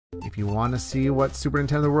If you want to see what Super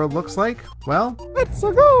Nintendo World looks like, well, let's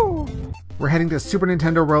go! We're heading to Super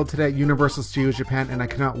Nintendo World today at Universal Studios Japan, and I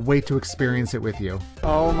cannot wait to experience it with you.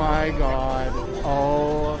 Oh my god.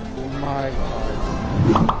 Oh my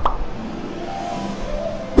god.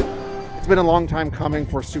 It's been a long time coming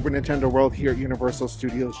for Super Nintendo World here at Universal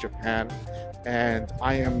Studios Japan, and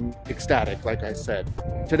I am ecstatic, like I said.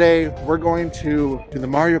 Today, we're going to do the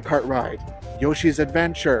Mario Kart ride, Yoshi's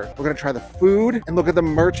Adventure. We're gonna try the food and look at the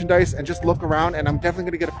merchandise and just look around, and I'm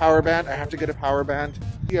definitely gonna get a power band. I have to get a power band.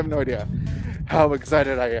 You have no idea how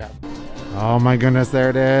excited I am. Oh my goodness,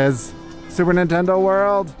 there it is. Super Nintendo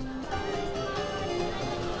World.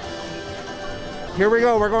 Here we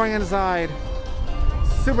go, we're going inside.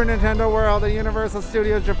 Super Nintendo World at Universal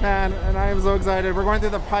Studios Japan, and I am so excited. We're going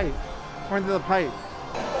through the pipe. We're going through the pipe.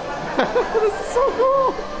 This is so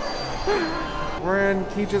cool. We're in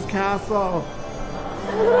Peach's castle.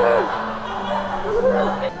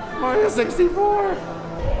 Mario 64.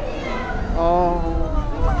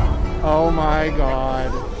 Oh my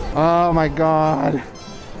god. Oh my god.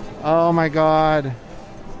 Oh my god.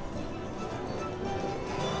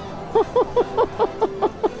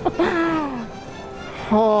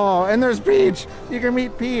 Oh, and there's Peach. You can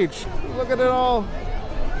meet Peach. Look at it all.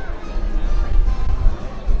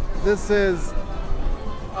 This is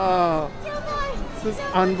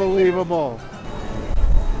unbelievable.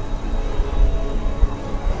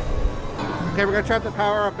 Okay, we're gonna try the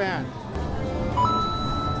power-up band.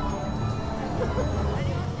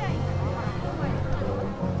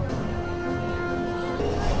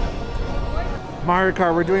 Mario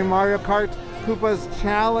Kart, we're doing Mario Kart Koopa's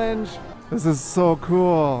Challenge. This is so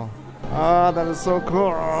cool. Ah, that is so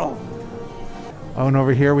cool. Oh, and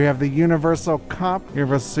over here we have the Universal Cup,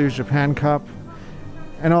 Universal Studios Japan Cup,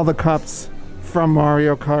 and all the cups from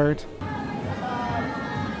Mario Kart.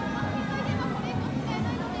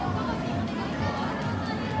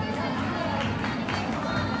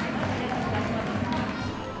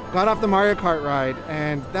 Got off the Mario Kart ride,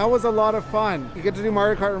 and that was a lot of fun. You get to do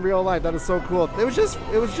Mario Kart in real life. That is so cool. It was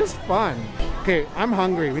just fun. Okay, I'm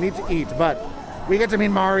hungry. We need to eat, but we get to meet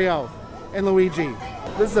Mario and Luigi.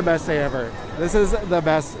 This is the best day ever. This is the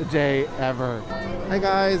best day ever. Hi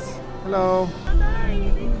guys. Hello.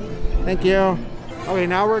 Thank you. Okay,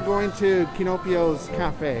 now we're going to Kinopio's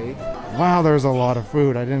Cafe. Wow, there's a lot of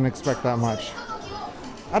food. I didn't expect that much.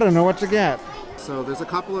 I don't know what to get. So there's a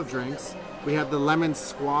couple of drinks. We have the lemon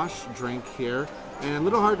squash drink here, and a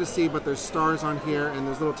little hard to see, but there's stars on here, and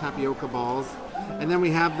there's little tapioca balls. And then we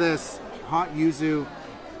have this hot yuzu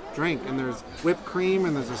drink, and there's whipped cream,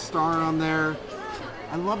 and there's a star on there.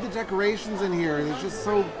 I love the decorations in here. It's just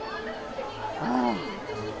so... Oh.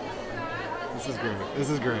 This is great. This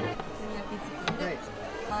is great.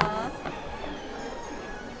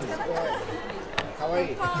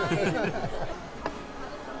 Kawaii.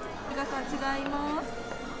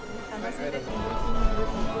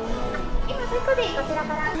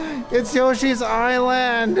 It's Yoshi's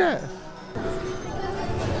Island!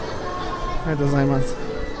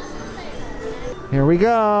 Here we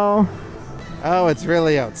go! Oh, it's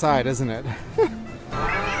really outside, isn't it?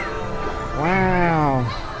 Wow!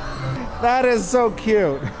 That is so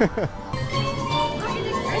cute!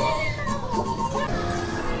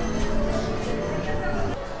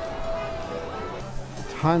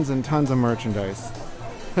 Tons and tons of merchandise.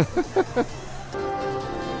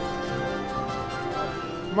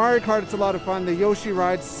 Mario Kart, it's a lot of fun. The Yoshi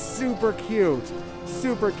ride's super cute.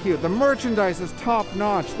 Super cute. The merchandise is top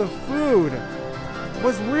notch. The food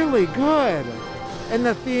was really good. And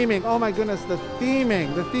the theming, oh my goodness, the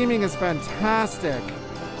theming is fantastic.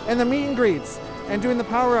 And the meet and greets and doing the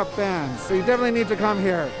power-up bands. So you definitely need to come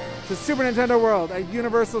here to Super Nintendo World at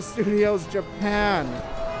Universal Studios Japan.